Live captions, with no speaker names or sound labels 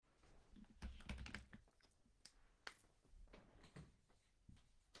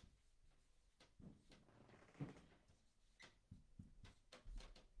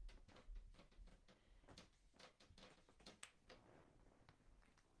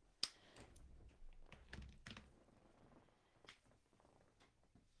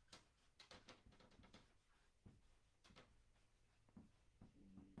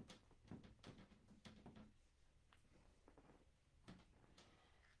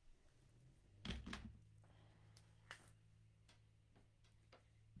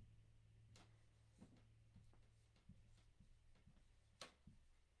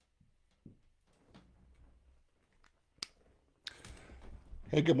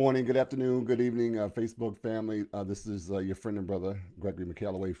Hey, good morning, good afternoon, good evening, Facebook family. This is your friend and brother, Gregory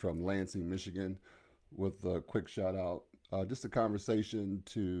McCalloway from Lansing, Michigan, with a quick shout out. Just a conversation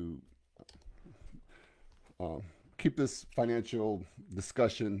to uh, keep this financial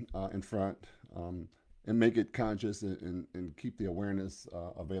discussion in front and make it conscious and keep the awareness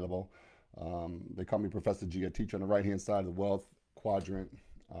available. They call me Professor G. I teach on the right hand side of the wealth quadrant.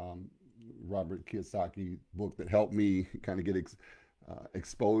 Um, Robert Kiyosaki book that helped me kind of get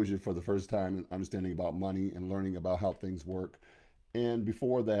exposure for the first time and understanding about money and learning about how things work. And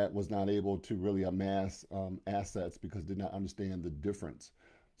before that, was not able to really amass assets because did not understand the difference.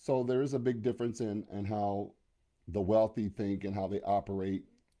 So there is a big difference in how the wealthy think and how they operate,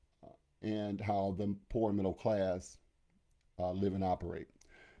 and how the poor and middle class live and operate.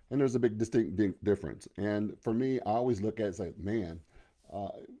 And there's a big distinct difference. And for me, I always look at it and say, man, uh,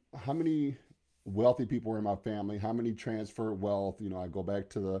 how many wealthy people are in my family? How many transfer wealth? I go back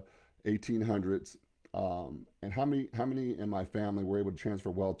to the 1800s, and how many in my family were able to transfer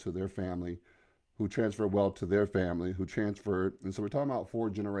wealth to their family, who transferred wealth to their family, who transferred, and so we're talking about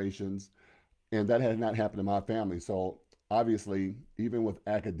four generations, and that had not happened in my family. So obviously, even with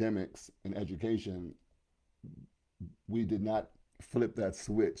academics and education, we did not flip that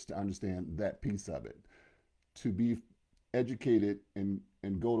switch to understand that piece of it. To be educated and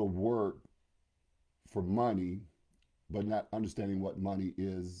go to work for money, but not understanding what money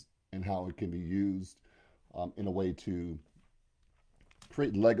is and how it can be used in a way to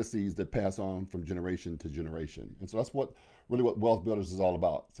create legacies that pass on from generation to generation. And so that's what really what Wealth Builders is all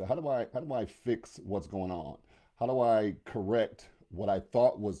about. So how do I fix what's going on? How do I correct what I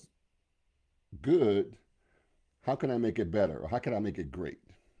thought was good? How can I make it better? Or how can I make it great?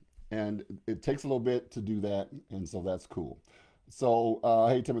 And it takes a little bit to do that, and so that's cool. So,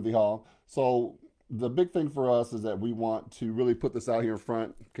 hey, Timothy Hall. So, the big thing for us is that we want to really put this out here in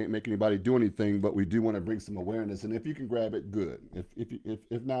front. Can't make anybody do anything, but we do want to bring some awareness. And if you can grab it, good.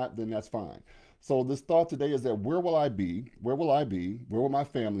 If not, then that's fine. So, this thought today is that where will I be? Where will I be? Where will my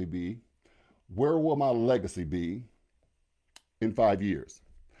family be? Where will my legacy be in 5 years?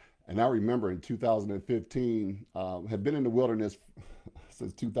 And I remember in 2015, had been in the wilderness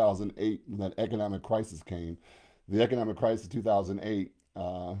since 2008 when that economic crisis came. The economic crisis of 2008,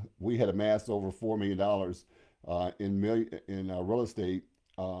 we had amassed over $4 million in real estate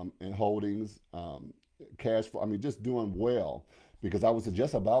and holdings, cash flow. I mean, just doing well because I was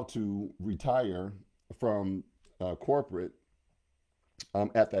just about to retire from corporate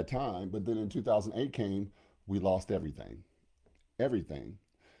at that time. But then in 2008 came, we lost everything, everything.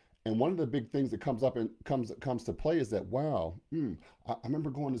 And one of the big things that comes up and comes to play is that wow, I remember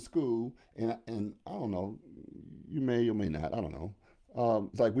going to school and I don't know, you may or may not, I don't know.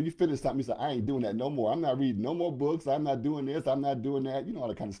 It's like when you finish something, you say, I ain't doing that no more. I'm not reading no more books. I'm not doing this. I'm not doing that. You know all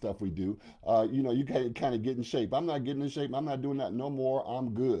the kind of stuff we do. You kind of get in shape. I'm not getting in shape. I'm not doing that no more.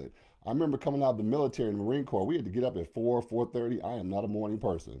 I'm good. I remember coming out of the military and the Marine Corps. We had to get up at 4:30. I am not a morning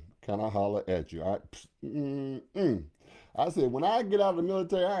person. Can I holler at you? I said, when I get out of the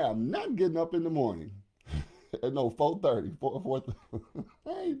military, I am not getting up in the morning. No, 4:30, 4.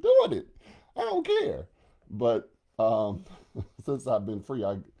 I ain't doing it. I don't care. But since I've been free,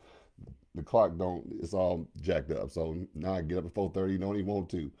 the clock don't. It's all jacked up. So now I get up at 4:30. Don't even want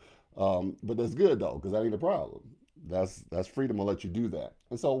to. But that's good though, because that ain't a problem. That's freedom will let you do that.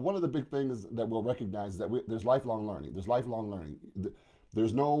 And so one of the big things that we'll recognize is that there's lifelong learning. There's lifelong learning.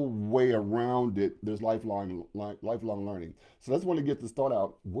 There's no way around it. There's lifelong learning. So let's want to get this thought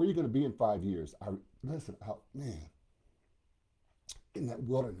out. Where are you going to be in 5 years? Listen, man, in that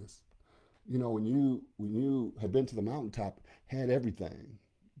wilderness. When you had been to the mountaintop, had everything,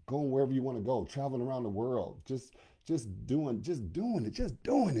 going wherever you want to go, traveling around the world, just doing it.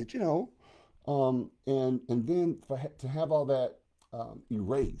 And then to have all that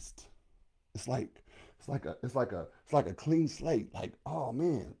erased, it's like it's like a clean slate. Like, oh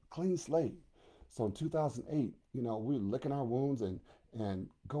man, clean slate. So in 2008, we were licking our wounds and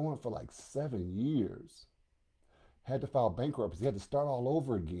going for like 7 years. Had to file bankruptcy. Had to start all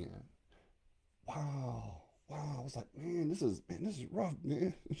over again. Wow, wow. I was like, man, this is rough,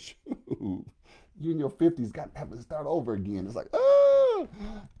 man. Shoot, you in your 50s got to have to start over again. It's like, ah,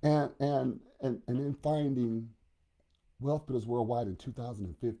 and then finding Wealth Builders Worldwide in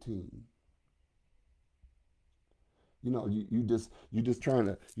 2015. You just trying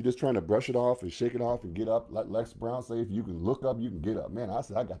to brush it off and shake it off and get up. Like Lex Brown say, if you can look up, you can get up. Man, I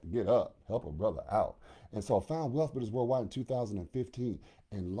said I got to get up, help a brother out. And so I found Wealth Builders Worldwide in 2015,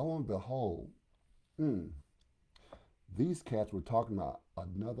 and lo and behold, mm, these cats were talking about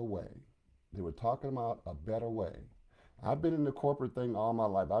another way. They were talking about a better way. I've been in the corporate thing all my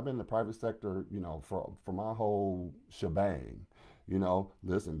life. I've been in the private sector, for my whole shebang.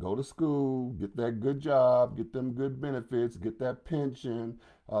 Listen, go to school, get that good job, get them good benefits, get that pension,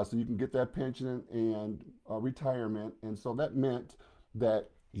 so you can get that pension and retirement. And so that meant that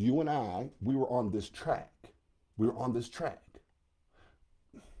you and we were on this track. We were on this track.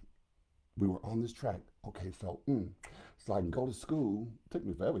 We were on this track. Okay, so I can go to school. It took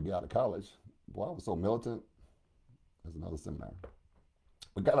me forever to get out of college. Boy, I was so militant. That's another seminar.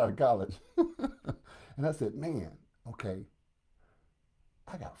 We got out of college, and I said, "Man, okay,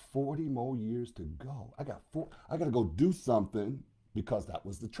 I got 40 more years to go. I got to go do something because that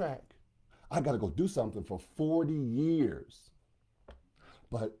was the track. I got to go do something for 40 years."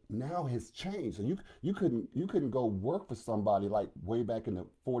 But now it's changed. So you couldn't go work for somebody like way back in the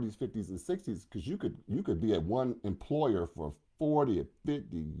 40s, 50s, and 60s because you could be at one employer for 40 or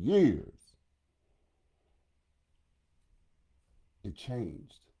 50 years. It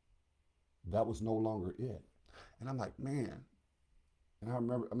changed. That was no longer it. And I'm like, man. And I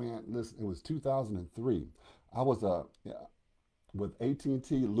remember, listen, it was 2003. I was with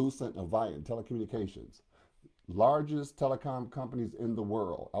AT&T, Lucent, Avaya, telecommunications, largest telecom companies in the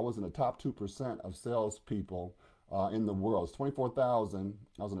world. I was in the top 2% of salespeople in the world. It's 24,000.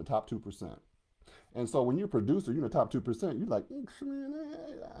 I was in the top 2%. And so when you're a producer, you're in the top 2%. You're like, man,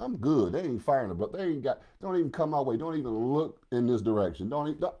 I'm good. They ain't firing, but don't even come my way. Don't even look in this direction.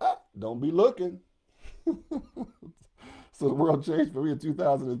 Don't be looking. So the world changed for me in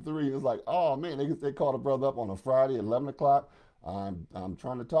 2003. It's like, oh man, they called a brother up on a Friday at 11 o'clock. I'm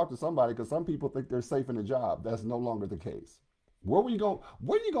trying to talk to somebody because some people think they're safe in a job. That's no longer the case. Where are you going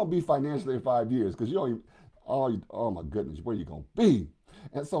to be financially in 5 years? Because you don't even, oh my goodness, where are you going to be?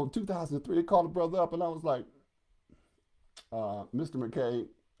 And so in 2003, they called the brother up and I was like, Mr. McKay,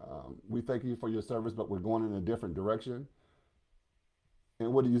 we thank you for your service, but we're going in a different direction.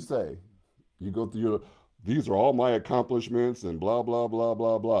 And what do you say? You go through these are all my accomplishments and blah, blah, blah,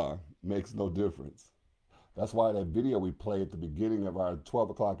 blah, blah. Makes no difference. That's why that video we play at the beginning of our 12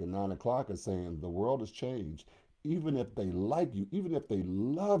 o'clock and 9 o'clock is saying the world has changed. Even if they like you, even if they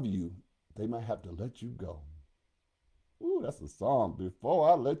love you, they might have to let you go. Ooh, that's a song. Before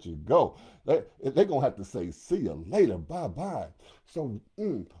I let you go, they're going to have to say, see you later, bye-bye. So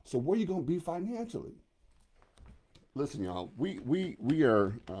where you going to be financially? Listen, y'all, we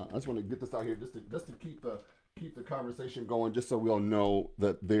are. I just want to get this out here just to keep the conversation going, just so we all know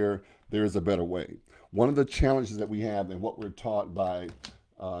that there is a better way. One of the challenges that we have and what we're taught by,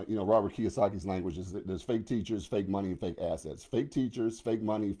 Robert Kiyosaki's language is that there's fake teachers, fake money, and fake assets. Fake teachers, fake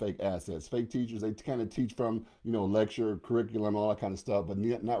money, fake assets. Fake teachers, they kind of teach from lecture, curriculum, all that kind of stuff, but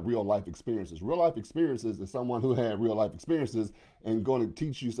not real life experiences. Real life experiences is someone who had real life experiences and going to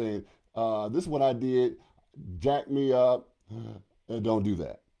teach you saying, "This is what I did. Jack me up, and don't do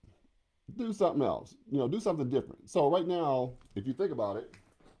that. Do something else. Do something different." So right now, if you think about it,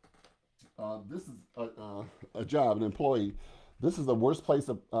 this is a job, an employee. This is the worst place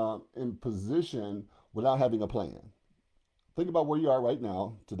in position without having a plan. Think about where you are right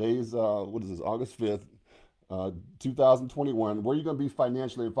now. Today's what is this? August 5th, 2021. Where are you going to be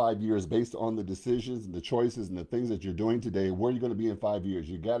financially in 5 years based on the decisions and the choices and the things that you're doing today? Where are you going to be in 5 years?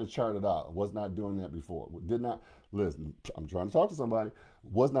 You got to chart it out. Was not doing that before. Did not listen. I'm trying to talk to somebody.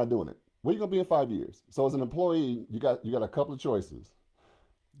 Was not doing it. Where are you going to be in 5 years? So as an employee, you got a couple of choices.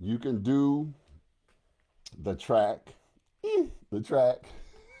 You can do the track. The track.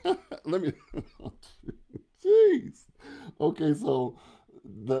 Let me. Jeez. Okay, so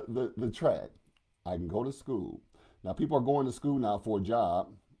the track. I can go to school. Now people are going to school now for a job,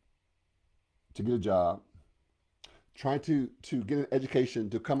 to get a job, trying to get an education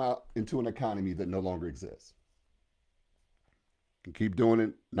to come out into an economy that no longer exists. And keep doing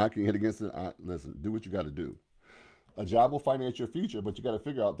it, knocking your head against it. Listen, do what you got to do. A job will finance your future, but you got to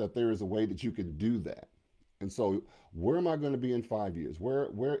figure out that there is a way that you can do that. And so, where am I going to be in 5 years? Where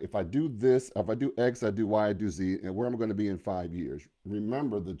if I do this, if I do X, I do Y, I do Z, and where am I going to be in 5 years?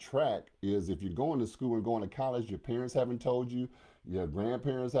 Remember, the track is if you're going to school and going to college, your parents haven't told you, your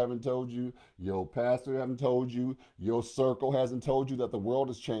grandparents haven't told you, your pastor haven't told you, your circle hasn't told you that the world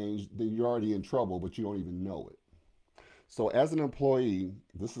has changed, then you're already in trouble, but you don't even know it. So as an employee,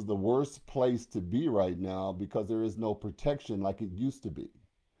 this is the worst place to be right now because there is no protection like it used to be.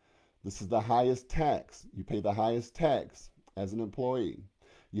 This is the highest tax. You pay the highest tax as an employee.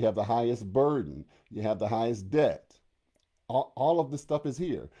 You have the highest burden. You have the highest debt. All of this stuff is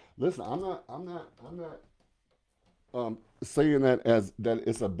here. Listen, I'm not saying that as that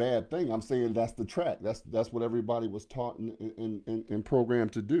it's a bad thing. I'm saying that's the track. That's what everybody was taught and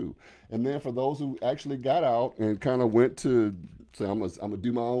programmed to do. And then for those who actually got out and kind of went to say, I'm gonna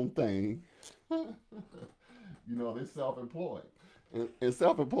do my own thing. They're self-employed. And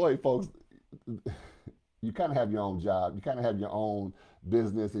self-employed folks, you kind of have your own job. You kind of have your own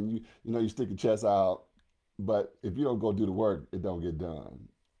business, and you stick your chest out. But if you don't go do the work, it don't get done.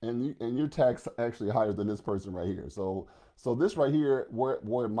 And your tax actually higher than this person right here. So this right here, where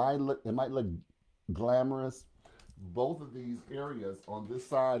it might look glamorous, both of these areas on this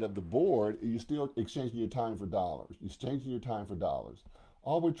side of the board, you're still exchanging your time for dollars. You're exchanging your time for dollars.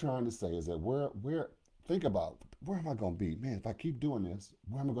 All we're trying to say is that where think about where am I going to be, man? If I keep doing this,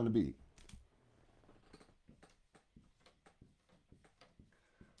 where am I going to be?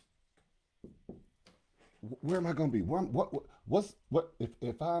 Where am I going to be? What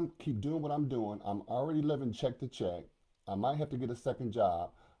if I keep doing what I'm doing? I'm already living check to check. I might have to get a second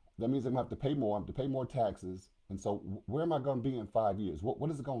job. That means I'm going to have to pay more. I'm going to pay more taxes. And so, where am I going to be in 5 years? What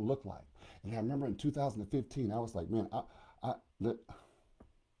is it going to look like? And I remember in 2015, I was like, man, I,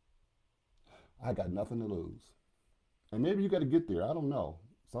 I got nothing to lose. And maybe you got to get there. I don't know.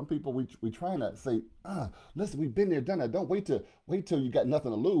 Some people we trying to say, listen, we've been there, done that. Don't wait till you got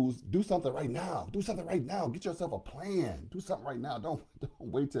nothing to lose. Do something right now. Do something right now. Get yourself a plan. Do something right now. Don't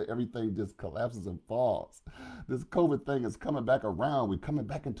wait till everything just collapses and falls. This COVID thing is coming back around. We're coming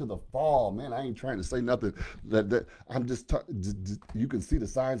back into the fall, man. I ain't trying to say nothing that I'm you can see the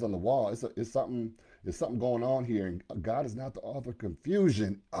signs on the wall. It's something. There's something going on here, and God is not the author of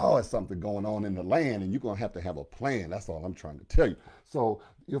confusion. Oh, it's something going on in the land, and you're going to have a plan. That's all I'm trying to tell you. So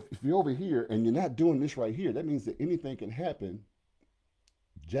if you're over here and you're not doing this right here, that means that anything can happen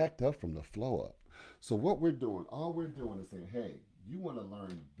jacked up from the flow up. So what we're doing, all we're doing is saying, hey, you want to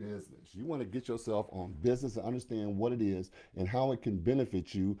learn business. You want to get yourself on business and understand what it is and how it can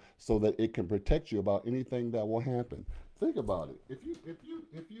benefit you so that it can protect you about anything that will happen. Think about it. If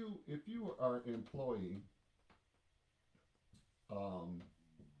you are an employee, um,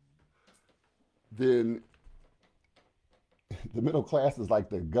 then the middle class is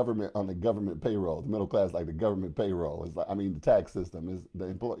like the government on the government payroll. The middle class is like the government payroll. It's like the tax system is the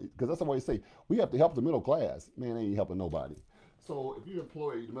employee because that's the way you say we have to help the middle class. Man, they ain't helping nobody. So if you're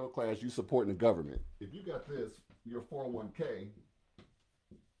employee, the middle class, you supporting the government. If you got this, your 401k,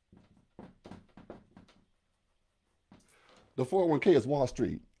 the 401k is Wall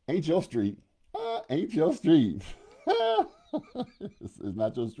Street. Ain't your street. Ain't your street. It's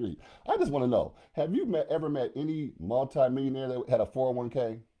not your street. I just want to know: have you ever met any multimillionaire that had a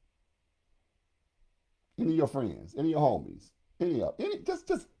 401k? Any of your friends, any of your homies,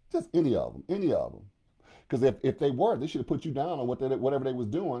 just any of them. Because if they were, they should have put you down on whatever they was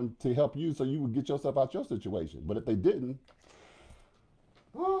doing to help you, so you would get yourself out your situation. But if they didn't,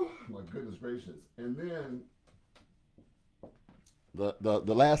 oh my goodness gracious! And then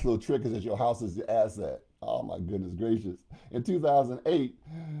the last little trick is that your house is your asset. Oh my goodness gracious! In 2008,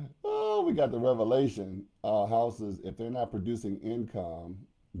 oh, we got the revelation. Houses, if they're not producing income,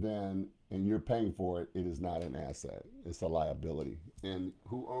 then and you're paying for it, it is not an asset. It's a liability. And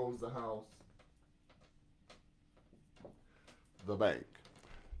who owns the house? The bank.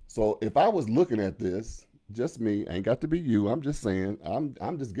 So if I was looking at this, just me, ain't got to be you. I'm just saying,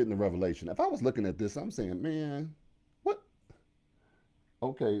 I'm just getting the revelation. If I was looking at this, I'm saying, man, what?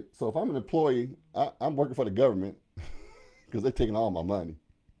 Okay, so if I'm an employee, I'm working for the government because they're taking all my money.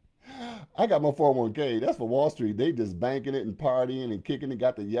 I got my 401k. That's for Wall Street. They just banking it and partying and kicking it,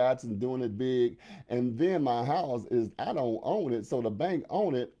 got the yachts and doing it big. And then my house is, I don't own it, so the bank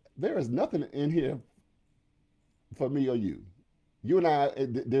own it. There is nothing in here for me or you. You and I,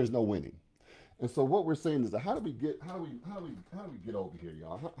 there's no winning. And so what we're saying is that how do we get over here,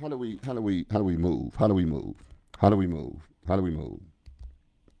 y'all? How do we move? How do we move? How do we move? How do we move?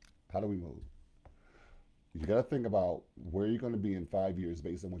 How do we move? You got to think about where you're going to be in 5 years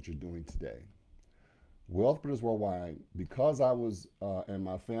based on what you're doing today. Wealth Builders Worldwide, because I was and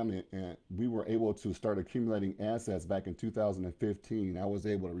my family, and we were able to start accumulating assets back in 2015, I was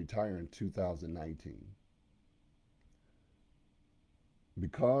able to retire in 2019.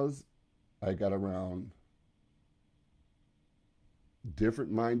 Because I got around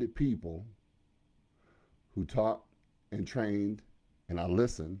different minded people who taught and trained, and I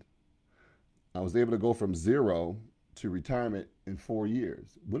listened, I was able to go from zero to retirement in 4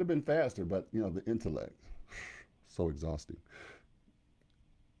 years. Would have been faster, but the intellect, so exhausting.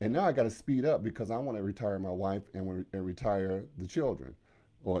 And now I got to speed up because I want to retire my wife and retire the children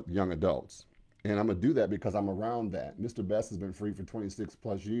or young adults. And I'm going to do that because I'm around that. Mr. Best has been free for 26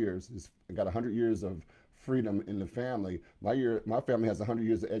 plus years. He's got 100 years of freedom in the family. My family has 100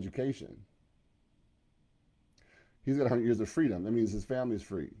 years of education. He's got 100 years of freedom. That means his family's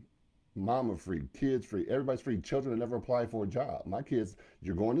free. Mama free, kids free, everybody's free. Children that never applied for a job. My kids,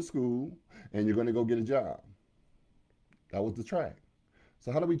 you're going to school and you're going to go get a job. That was the track.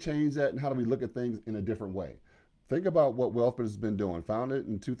 So how do we change that, and how do we look at things in a different way? Think about what WealthBuilders has been doing. Founded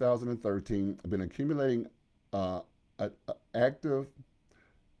in 2013, been accumulating active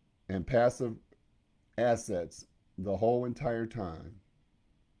and passive assets the whole entire time.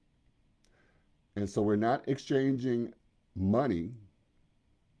 And so we're not exchanging money,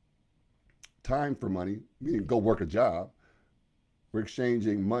 time for money, meaning go work a job. We're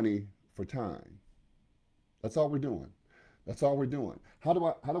exchanging money for time. That's all we're doing. That's all we're doing. How do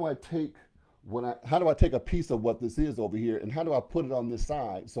I take how do I take a piece of what this is over here, and how do I put it on this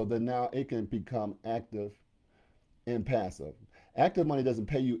side so that now it can become active and passive? Active money doesn't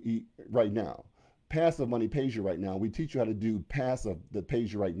pay you right now. Passive money pays you right now. We teach you how to do passive that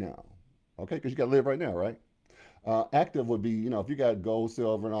pays you right now. Okay, because you got to live right now, right? Active would be, if you got gold,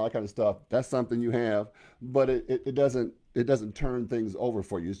 silver, and all that kind of stuff. That's something you have, but it doesn't turn things over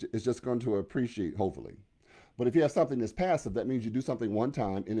for you. It's just going to appreciate, hopefully. But if you have something that's passive, that means you do something one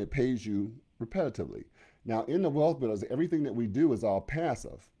time and it pays you repetitively. Now, in the Wealth Builders, everything that we do is all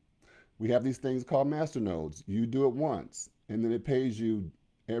passive. We have these things called master nodes. You do it once, and then it pays you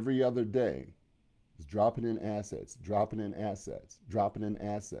every other day. It's dropping in assets, dropping in assets, dropping in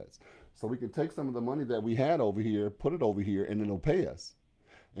assets. So we can take some of the money that we had over here, put it over here, and then it'll pay us.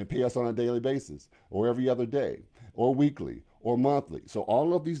 And pay us on a daily basis, or every other day, or weekly, or monthly. So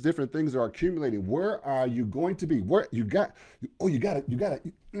all of these different things are accumulating. Where are you going to be? Where you got? Oh, you gotta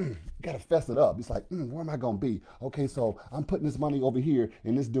fess it up. It's like, where am I gonna be? Okay, so I'm putting this money over here,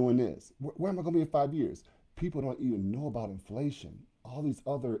 and it's doing this. Where am I gonna be in 5 years? People don't even know about inflation. All these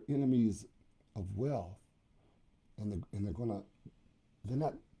other enemies of wealth, and they're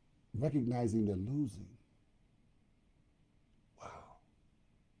not recognizing they're losing. Wow.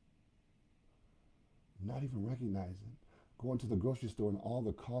 Not even recognizing. Going to the grocery store and all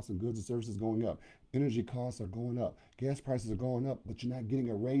the costs of goods and services going up. Energy costs are going up. Gas prices are going up, but you're not getting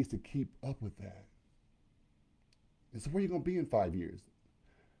a raise to keep up with that. And so where are you going to be in 5 years?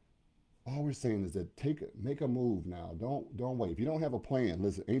 All we're saying is that make a move now. Don't wait. If you don't have a plan,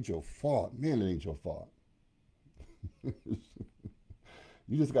 listen, ain't your fault. Man, it ain't your fault.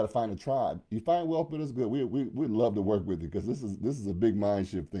 You just got to find a tribe. You find Wealth Builders, good. We'd love to work with you, because this is a big mind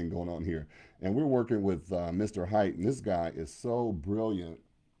shift thing going on here. And we're working with Mr. Height, and this guy is so brilliant.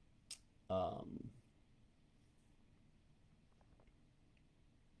 Um,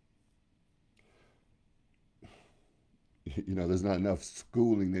 there's not enough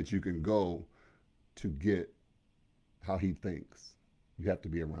schooling that you can go to get how he thinks. You have to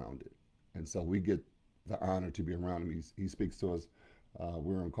be around it. And so we get the honor to be around him. He speaks to us.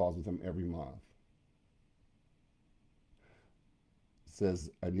 We're on calls with him every month. Says,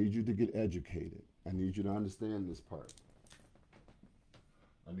 I need you to get educated. I need you to understand this part.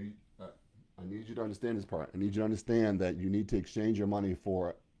 I need uh, I need you to understand this part. I need you to understand that you need to exchange your money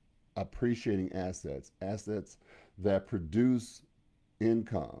for appreciating assets, assets that produce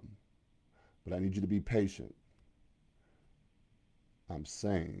income. But I need you to be patient. I'm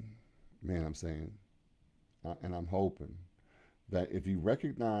saying, man, I'm saying, and I'm hoping that if you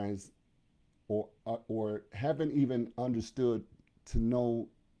recognize or haven't even understood to know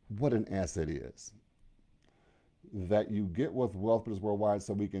what an asset is, that you get with Wealth Builders Worldwide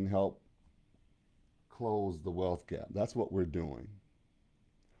so we can help close the wealth gap. That's what we're doing.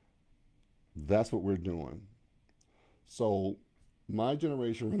 That's what we're doing. So my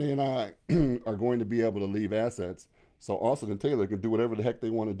generation, Renee and I, are going to be able to leave assets so Austin and Taylor can do whatever the heck they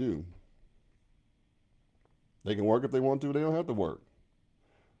want to do. They can work if they want to. They don't have to work.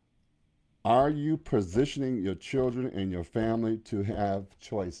 Are you positioning your children and your family to have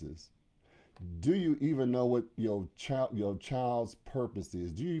choices? Do you even know what your child's purpose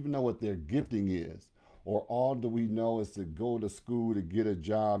is? Do you even know what their gifting is? Or all do we know is to go to school to get a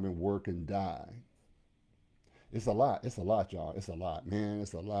job and work and die? It's a lot. It's a lot, y'all. It's a lot. Man,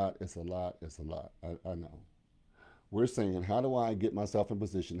 it's a lot. It's a lot. It's a lot. I know. We're saying, how do I get myself in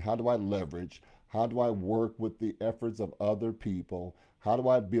position? How do I leverage? How do I work with the efforts of other people? How do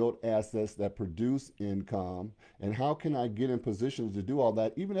I build assets that produce income? And how can I get in positions to do all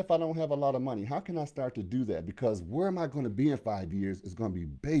that, even if I don't have a lot of money? How can I start to do that? Because where am I going to be in 5 years is going to be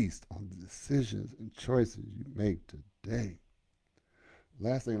based on the decisions and choices you make today.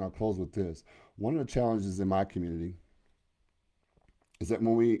 Last thing, and I'll close with this. One of the challenges in my community is that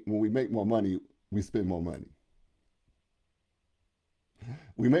when we make more money, we spend more money.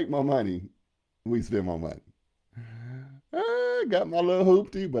 We make more money, we spend more money. I got my little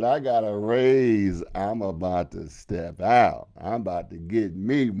hoopty, but I got a raise. I'm about to step out. I'm about to get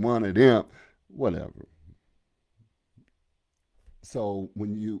me one of them, whatever. So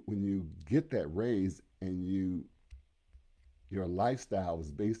when you get that raise and your lifestyle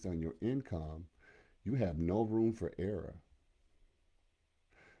is based on your income, you have no room for error.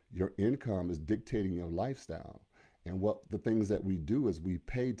 Your income is dictating your lifestyle. And what the things that we do is we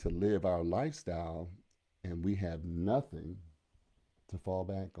pay to live our lifestyle and we have nothing to fall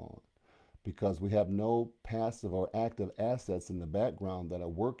back on because we have no passive or active assets in the background that are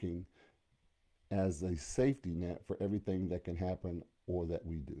working as a safety net for everything that can happen or that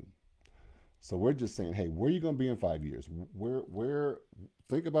we do. So we're just saying, hey, where are you going to be in 5 years? Where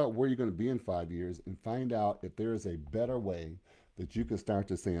think about where you're going to be in 5 years and find out if there is a better way that you can start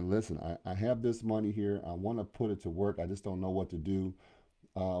to saying, listen, I have this money here. I want to put it to work. I just don't know what to do.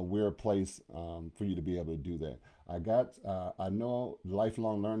 We're a place for you to be able to do that. I know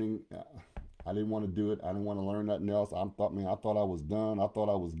lifelong learning. I didn't want to do it. I didn't want to learn nothing else. I thought I was done. I thought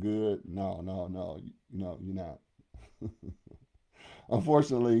I was good. No, no, no, no, you're not.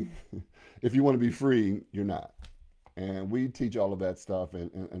 Unfortunately, if you want to be free, you're not. And we teach all of that stuff.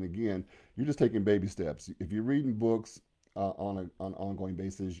 And again, you're just taking baby steps. If you're reading books on an ongoing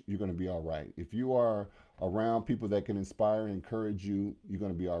basis, you're going to be all right. If you are around people that can inspire and encourage you, you're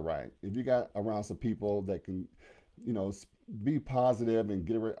going to be all right. If you got around some people that can, you know, be positive and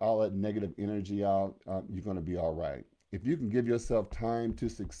get all that negative energy out, you're going to be all right. If you can give yourself time to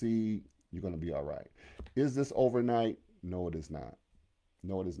succeed, you're going to be all right. Is this overnight? No, it is not.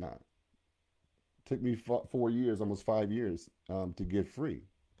 No, it is not. It took me 4 years, almost 5 years, to get free.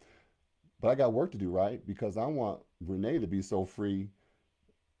 But I got work to do, right? Because I want Renee to be so free.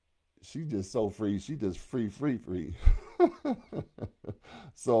 She's just so free. She just free, free, free.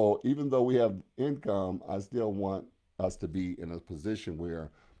 So even though we have income, I still want us to be in a position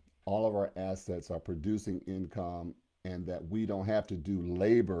where all of our assets are producing income and that we don't have to do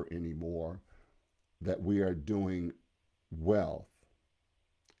labor anymore, that we are doing wealth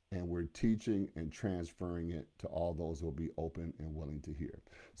and we're teaching and transferring it to all those who will be open and willing to hear.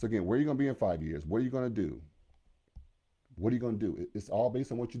 So again, where are you going to be in 5 years? What are you going to do? What are you going to do? It's all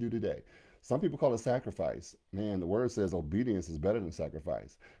based on what you do today. Some people call it sacrifice. Man, the word says obedience is better than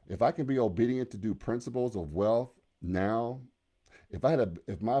sacrifice. If I can be obedient to do principles of wealth now,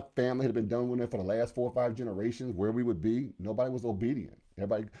 if my family had been done with it for the last 4 or 5 generations, where we would be, nobody was obedient.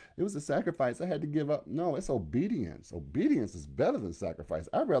 Everybody, it was a sacrifice I had to give up. No, it's obedience. Obedience is better than sacrifice.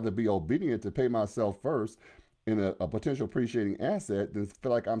 I'd rather be obedient to pay myself first in a potential appreciating asset than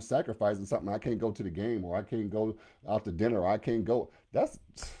feel like I'm sacrificing something. I can't go to the game or I can't go out to dinner or I can't go. That's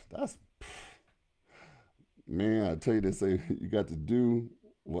man, I tell you, they say you got to do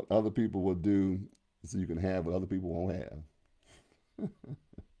what other people will do so you can have what other people won't have.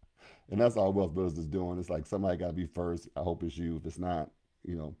 And that's all Wealth Builders is doing. It's like somebody got to be first. I hope it's you. If it's not,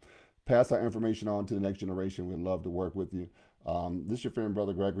 you know, pass our information on to the next generation. We'd love to work with you. This is your friend,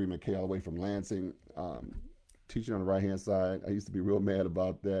 Brother Gregory McKay, all the way from Lansing, teaching on the right hand side. I used to be real mad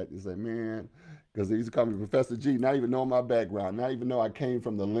about that. It's like, man, because they used to call me Professor G, not even knowing my background, not even know I came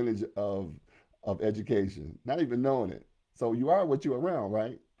from the lineage of education, not even knowing it. So you are what you're around,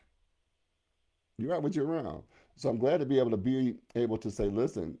 right? You are what you're around. So I'm glad to be able to say,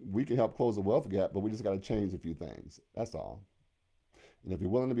 listen, we can help close the wealth gap, but we just got to change a few things. That's all. And if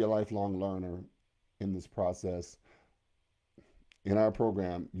you're willing to be a lifelong learner in this process, in our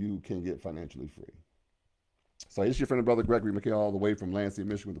program, you can get financially free. So it's your friend and brother Gregory McHale, all the way from Lansing,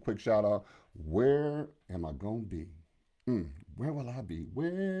 Michigan, with a quick shout out. Where am I going to be? Where will I be?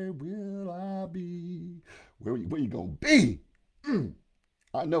 Where will I be? Where you going to be?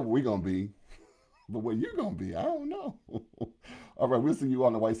 I know where we're going to be. But where you gonna be, I don't know. All right, we'll see you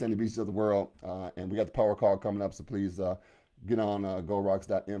on the white sandy beaches of the world, and we got the power call coming up. So please get on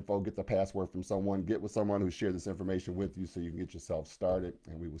GoRocks.info, get the password from someone, get with someone who shared this information with you, so you can get yourself started.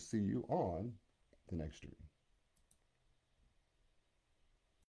 And we will see you on the next stream.